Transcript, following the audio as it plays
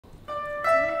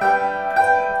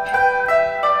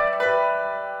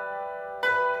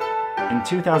In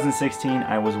 2016,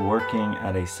 I was working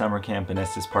at a summer camp in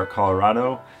Estes Park,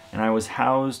 Colorado, and I was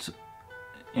housed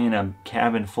in a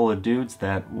cabin full of dudes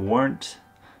that weren't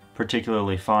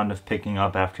particularly fond of picking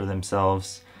up after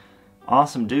themselves.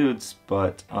 Awesome dudes,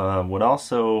 but would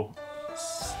also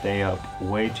stay up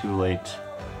way too late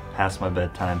past my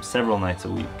bedtime several nights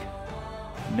a week.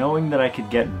 Knowing that I could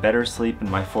get better sleep in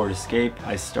my Ford Escape,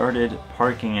 I started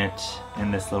parking it in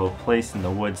this little place in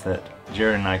the woods that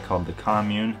Jared and I called the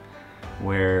commune,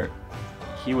 where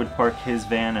he would park his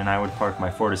van and I would park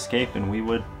my Ford Escape, and we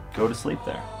would go to sleep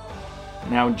there.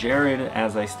 Now Jared,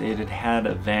 as I stated, had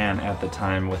a van at the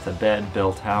time with a bed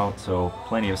built out, so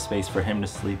plenty of space for him to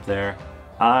sleep there.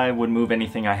 I would move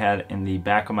anything I had in the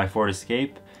back of my Ford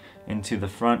Escape into the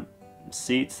front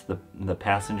seats, the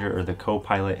passenger or the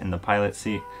co-pilot in the pilot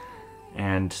seat,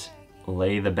 and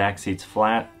lay the back seats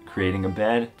flat, creating a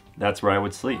bed. That's where I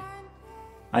would sleep.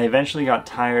 I eventually got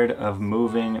tired of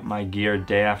moving my gear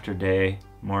day after day,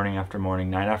 morning after morning,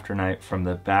 night after night, from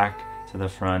the back to the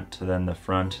front, to then the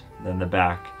front, then the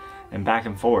back, and back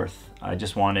and forth. I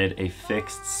just wanted a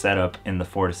fixed setup in the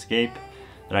Ford Escape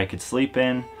that I could sleep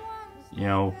in, you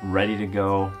know, ready to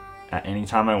go at any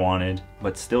time I wanted,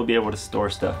 but still be able to store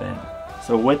stuff in.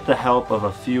 So with the help of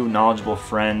a few knowledgeable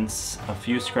friends, a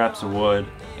few scraps of wood,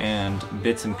 and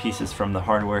bits and pieces from the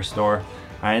hardware store,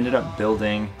 I ended up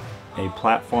building a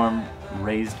platform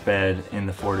raised bed in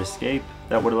the Ford Escape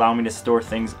that would allow me to store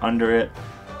things under it,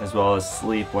 as well as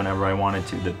sleep whenever I wanted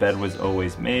to. The bed was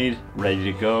always made, ready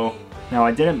to go. Now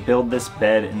I didn't build this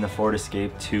bed in the Ford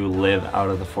Escape to live out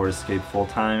of the Ford Escape full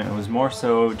time. It was more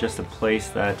so just a place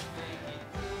that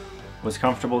was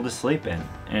comfortable to sleep in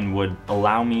and would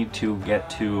allow me to get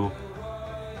to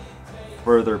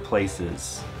further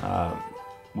places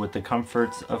with the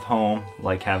comforts of home,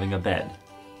 like having a bed.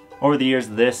 Over the years,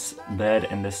 this bed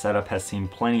and this setup has seen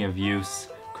plenty of use: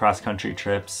 cross-country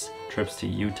trips, trips to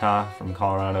Utah from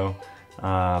Colorado,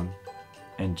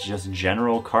 and just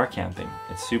general car camping.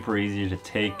 It's super easy to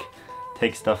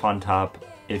take stuff on top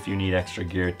if you need extra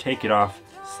gear, take it off,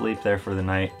 sleep there for the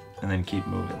night, and then keep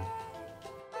moving.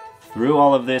 Through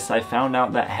all of this, I found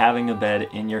out that having a bed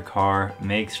in your car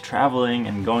makes traveling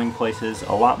and going places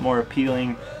a lot more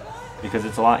appealing because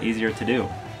it's a lot easier to do.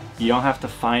 You don't have to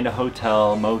find a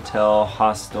hotel, motel,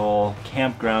 hostel,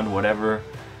 campground, whatever.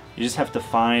 You just have to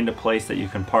find a place that you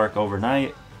can park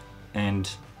overnight and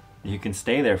you can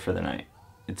stay there for the night.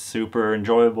 It's super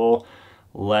enjoyable,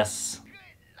 less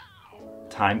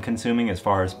time consuming as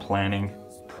far as planning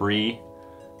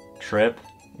pre-trip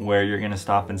where you're gonna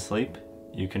stop and sleep.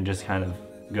 You can just kind of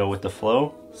go with the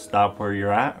flow, stop where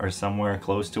you're at or somewhere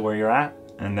close to where you're at,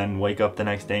 and then wake up the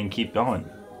next day and keep going.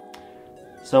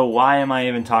 So why am I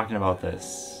even talking about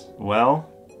this? Well,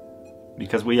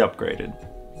 because we upgraded.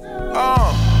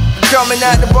 Coming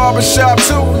at the barbershop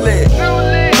too lit.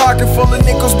 Pocket full of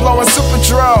nickels blowing super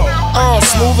draw.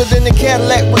 Smoother than the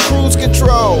Cadillac with cruise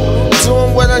control.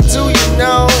 Doing what I do, you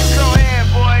know.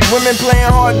 Women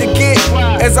playing hard to get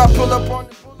as I pull up on.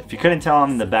 If you couldn't tell,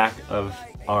 I'm in the back of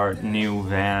our new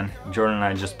van. Jordan and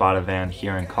I just bought a van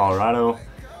here in Colorado.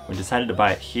 We decided to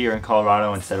buy it here in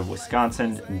Colorado instead of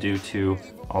Wisconsin due to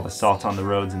all the salt on the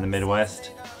roads in the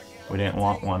Midwest. We didn't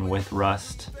want one with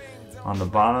rust on the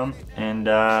bottom, and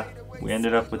we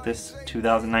ended up with this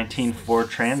 2019 Ford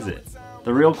Transit.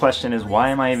 The real question is, why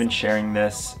am I even sharing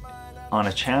this on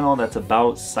a channel that's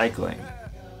about cycling?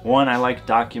 One, I like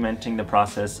documenting the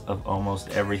process of almost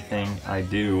everything I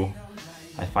do.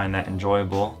 I find that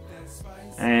enjoyable,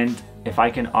 and if I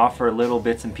can offer little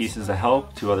bits and pieces of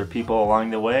help to other people along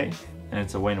the way, then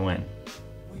it's a win-win.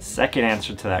 The second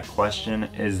answer to that question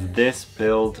is this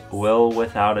build will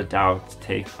without a doubt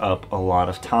take up a lot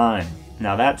of time.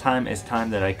 Now that time is time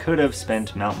that I could have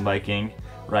spent mountain biking,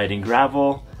 riding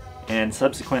gravel, and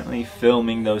subsequently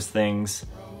filming those things,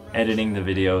 editing the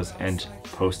videos, and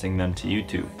posting them to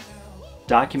YouTube.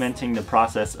 Documenting the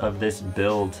process of this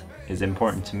build is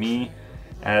important to me,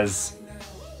 as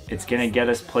it's gonna get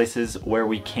us places where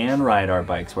we can ride our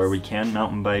bikes, where we can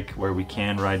mountain bike, where we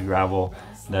can ride gravel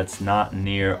that's not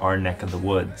near our neck of the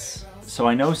woods. So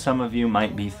I know some of you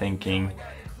might be thinking,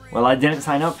 well, I didn't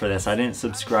sign up for this. I didn't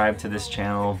subscribe to this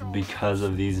channel because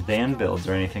of these van builds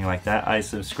or anything like that. I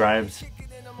subscribed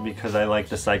because I like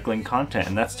the cycling content,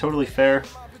 and that's totally fair.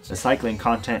 The cycling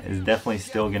content is definitely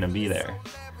still gonna be there.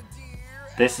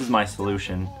 This is my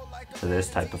solution to this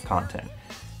type of content.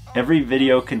 Every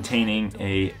video containing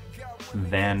a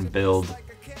van build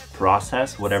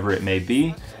process, whatever it may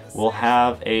be, will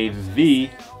have a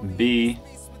VB,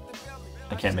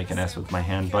 I can't make an S with my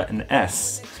hand, but an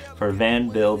S for van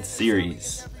build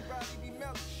series.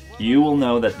 You will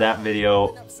know that that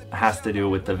video has to do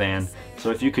with the van So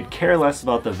if you could care less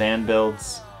about the van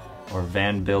builds or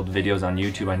van build videos on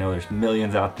YouTube, I know there's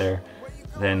millions out there,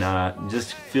 then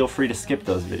just feel free to skip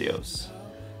those videos.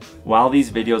 While these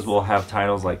videos will have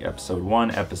titles like Episode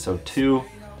 1, Episode 2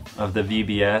 of the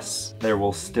VBS, there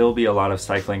will still be a lot of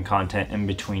cycling content in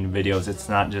between videos. It's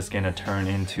not just going to turn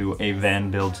into a van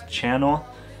build channel,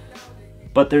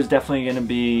 but there's definitely going to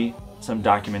be some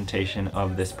documentation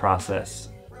of this process,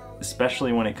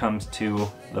 especially when it comes to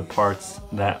the parts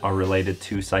that are related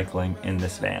to cycling in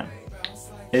this van.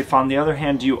 If on the other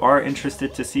hand you are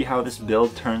interested to see how this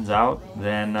build turns out,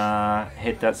 then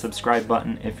hit that subscribe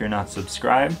button if you're not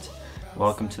subscribed.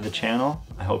 Welcome to the channel.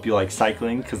 I hope you like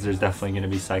cycling, because there's definitely going to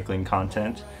be cycling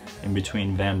content in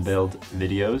between van build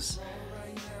videos.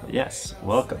 But yes,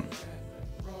 welcome.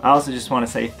 I also just want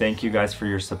to say thank you guys for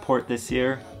your support this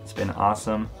year. It's been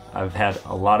awesome. I've had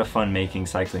a lot of fun making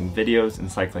cycling videos and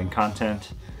cycling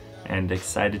content, and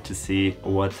excited to see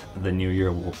what the new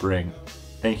year will bring.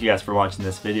 Thank you guys for watching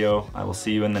this video. I will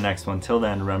see you in the next one. Till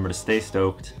then, remember to stay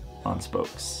stoked on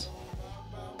spokes.